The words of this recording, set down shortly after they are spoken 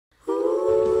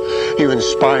You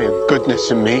inspire goodness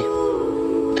in me.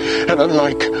 And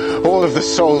unlike all of the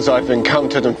souls I've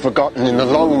encountered and forgotten in the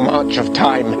long march of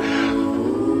time,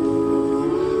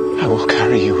 I will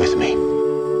carry you with me.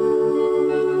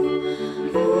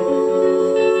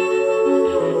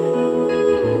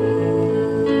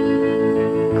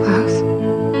 Klaus,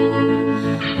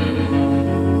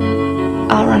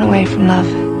 I'll run away from love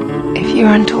if you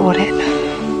run toward it.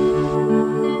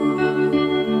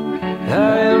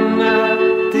 I am not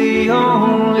the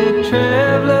only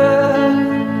traveler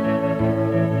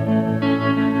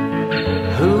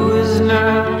who is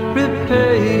not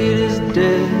repaid is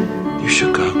dead. You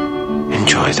should go.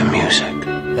 Enjoy the music.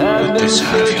 Put this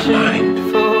out of your mind.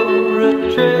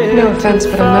 No offense,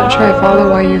 but I'm not sure I follow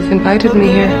why you've invited me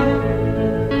here.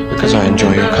 Because I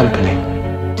enjoy your company.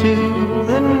 To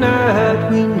the night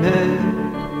we met.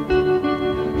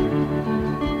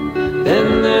 And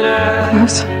then I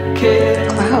Klaus?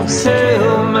 Klaus?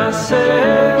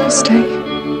 Stay.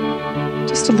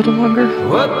 Just a little longer.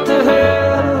 What the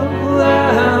hell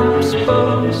I'm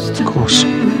supposed to Of course. do?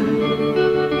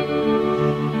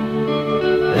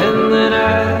 And then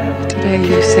Today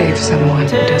you saved someone who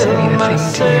doesn't mean a thing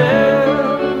to you.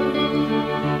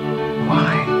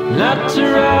 Why? Not to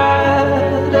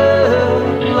ride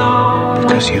along.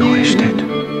 Because you wished it.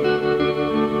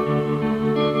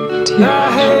 Do you? I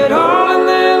had all and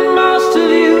then most of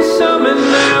you, some and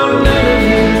now none of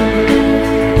you.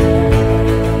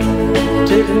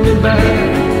 Take me back.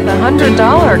 The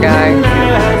 $100 guy.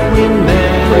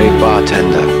 Great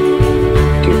bartender.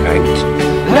 Do you paint?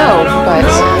 No, but I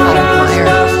admire.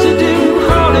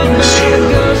 Miss you,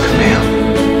 Camille.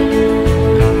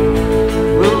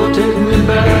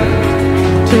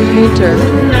 The painter, the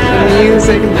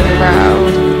music, the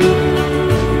crowd.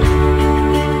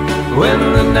 When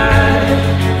the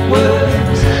night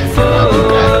was I've been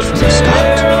bad from the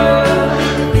start.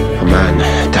 A man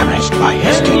damaged by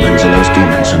his demons, and those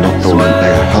demons are not dormant,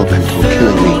 they are hell-bent on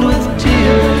killing me.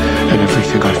 And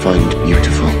everything I find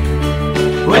beautiful.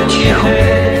 And you.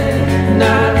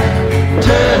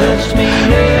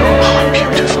 You're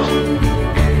beautiful.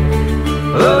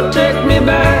 Oh, take me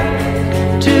back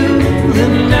to the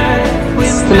night we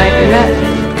It's the night we met.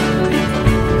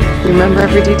 Remember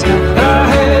every detail. I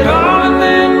had all and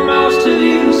then most of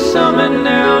you, some and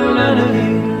now none of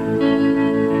you.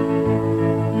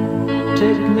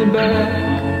 Take me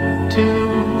back to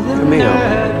the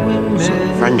night we It's a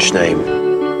met. French name.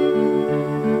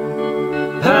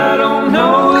 I don't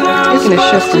know what I'm Taking a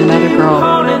shift from another girl.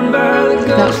 haunted by the If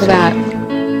not for that,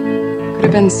 could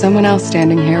have been someone else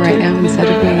standing here right now instead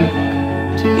of me.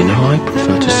 You know, I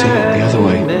prefer to see it the other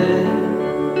way.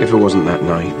 If it wasn't that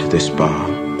night, this bar,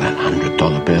 that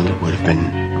 $100 bill, it would have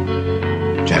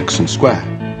been Jackson Square,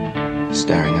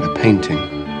 staring at a painting.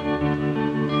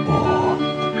 Or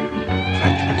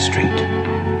Franklin Street,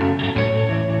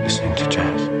 listening to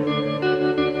jazz.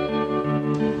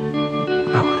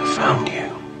 I would have found you.